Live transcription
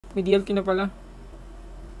May DLQ na pala.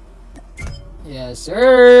 Yes,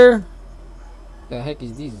 sir! The heck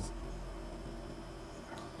is this?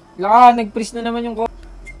 Nag-freeze na naman yung ko.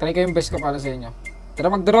 Try ko yung best ko para sa inyo.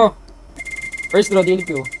 Tara mag-draw. First draw,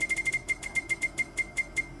 DLQ.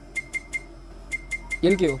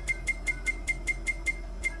 DLQ.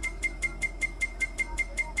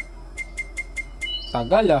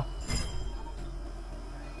 Tagal ah.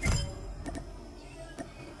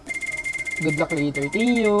 Good luck later,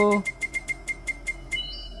 Tio.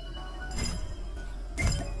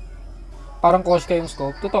 Parang close kayong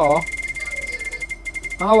scope. Totoo.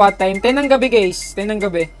 Mga what time? 10 ng gabi guys. 10 ng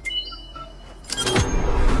gabi.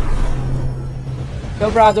 Yo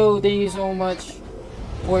brado, thank you so much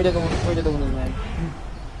for the donation, man.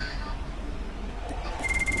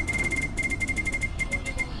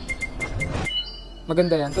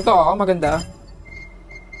 Maganda yan. Totoo, maganda.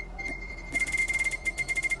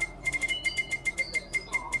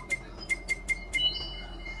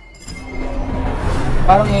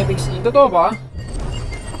 Parang epic scene. Totoo ba?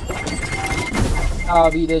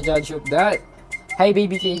 I'll be the judge of that. Hi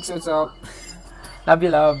baby cakes, what's up? Love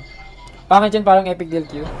you, love. Pangit yan, parang epic deal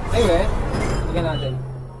Q. Ay we, tignan natin.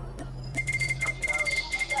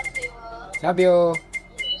 Love you.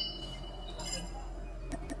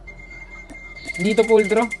 Hindi to full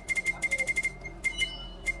draw.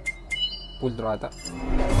 Full draw ata.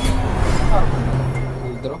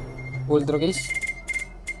 Full draw. Full draw guys.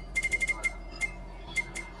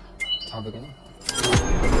 Sabi ka niya.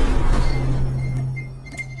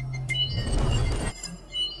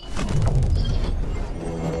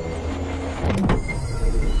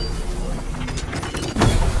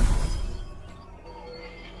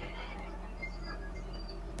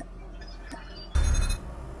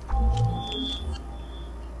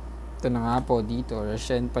 Ito na nga po dito,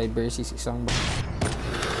 RushSenpai versus isang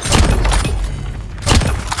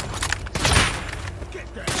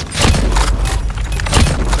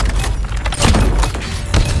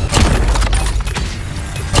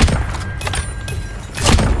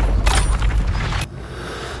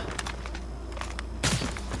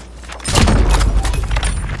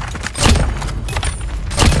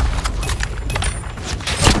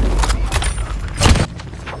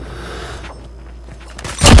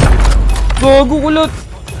gago kulot.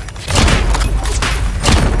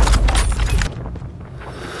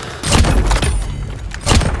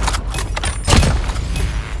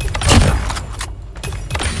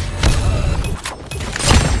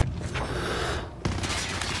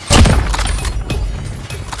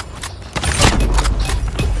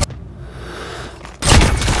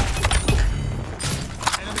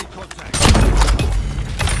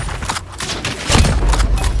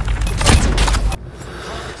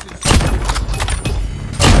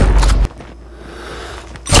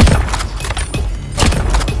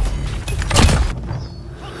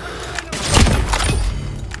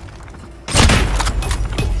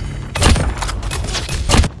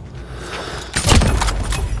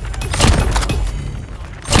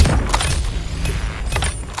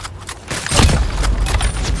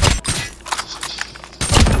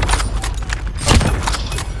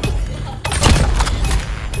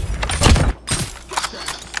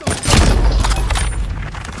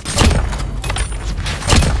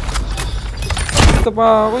 Ito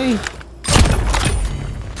pa ako eh.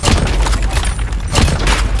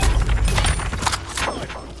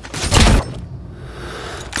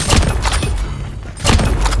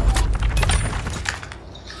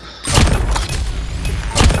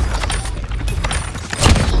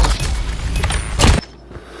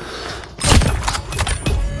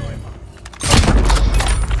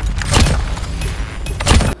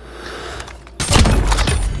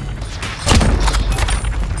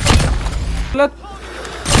 Lat.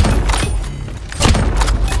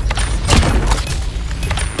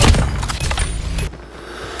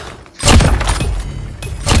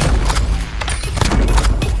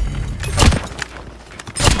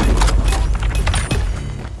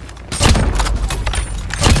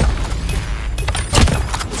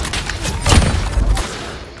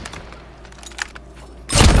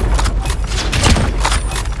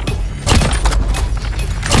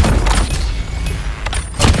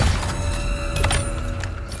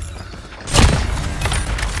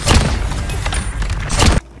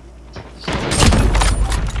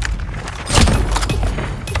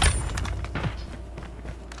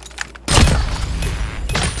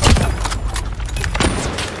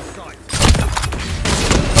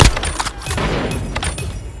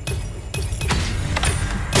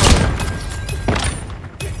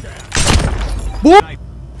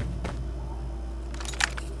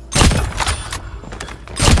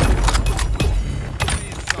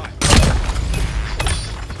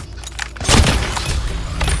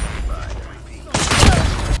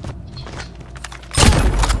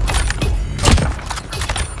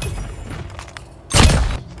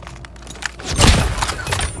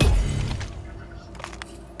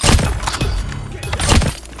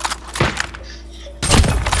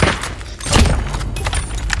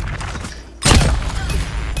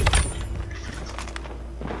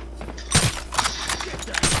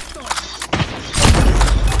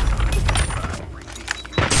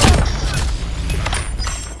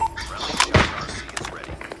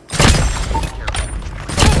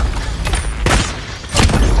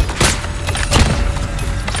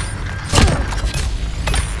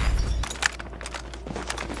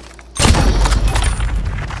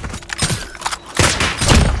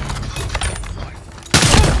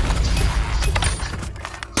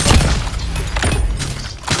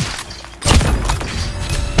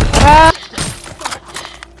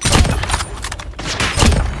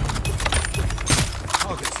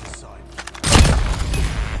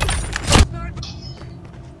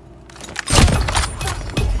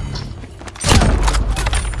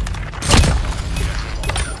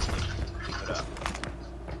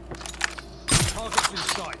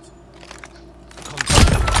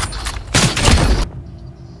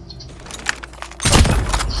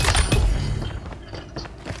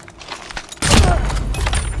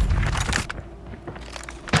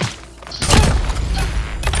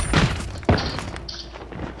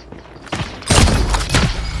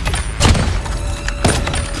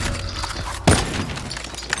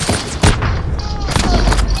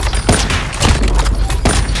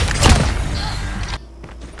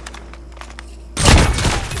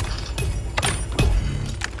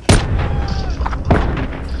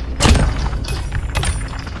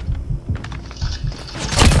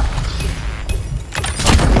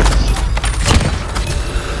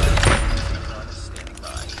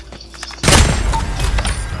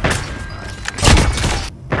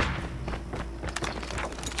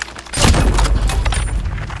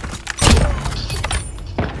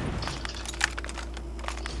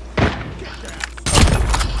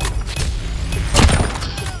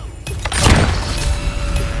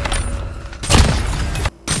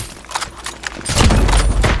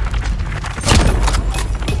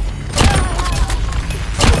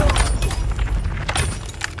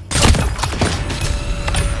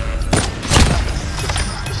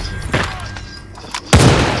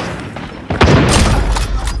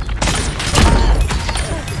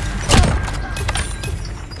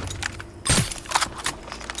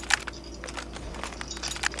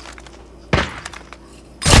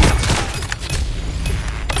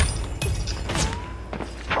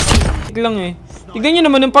 lang eh. Tignan nyo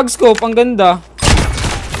naman yung pag-scope, ang ganda.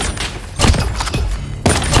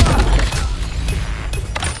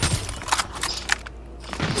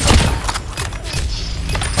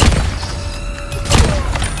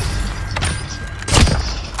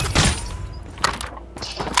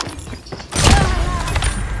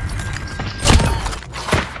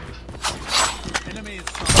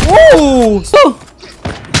 Woo! So!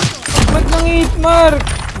 Ba't nang 8 mark?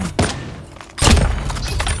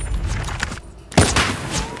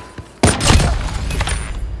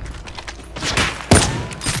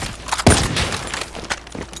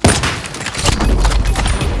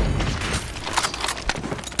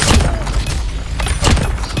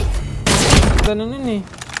 Ganun yun eh.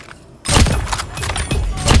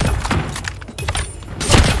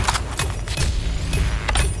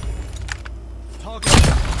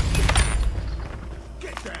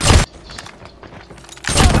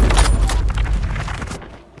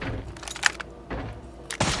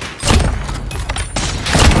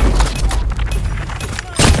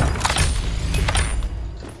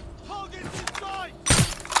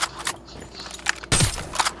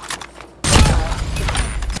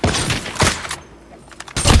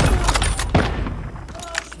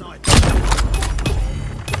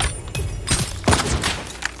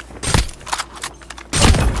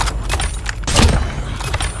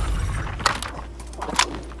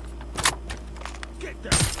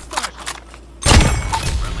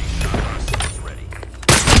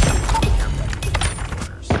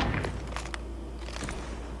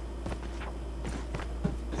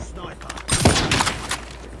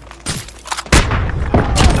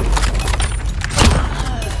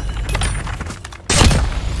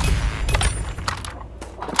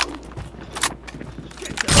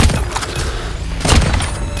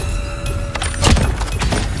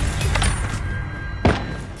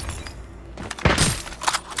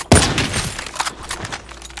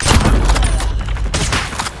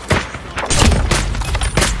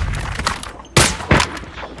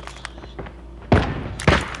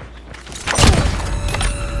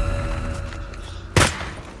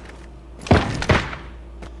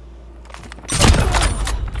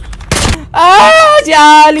 Ah! Si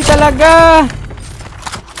Ali talaga!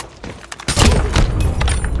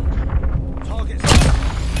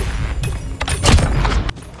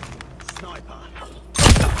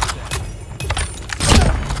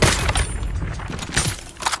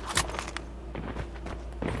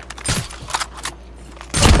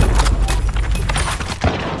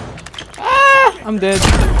 Ah! I'm dead.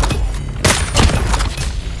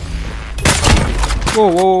 Whoa,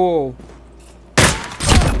 whoa, whoa.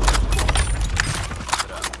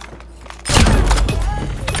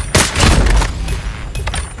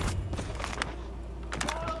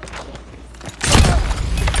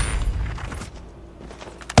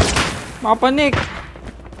 Makapanik.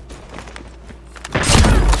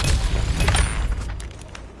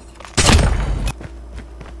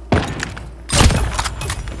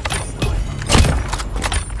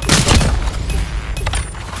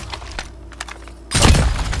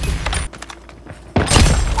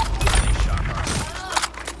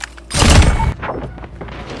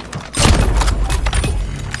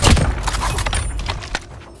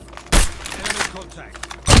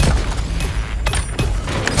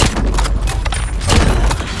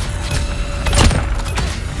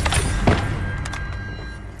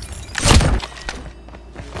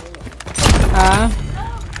 Ah?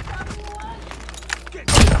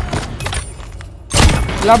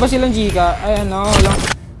 Wala ba silang Gika? Ay ano, lang.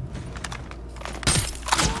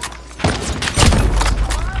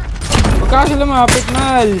 Magka sila mapit,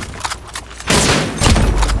 Mal.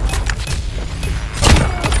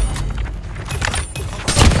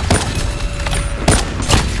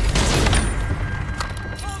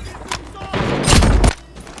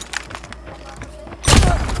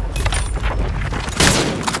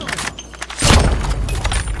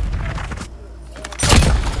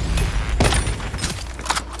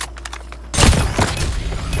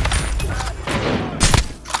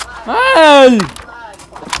 Mal!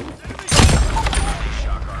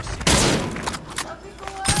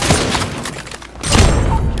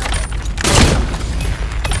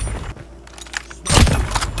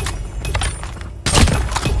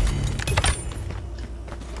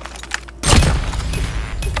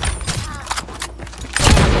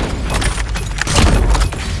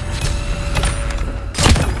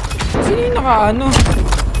 Sino yung naka-ano?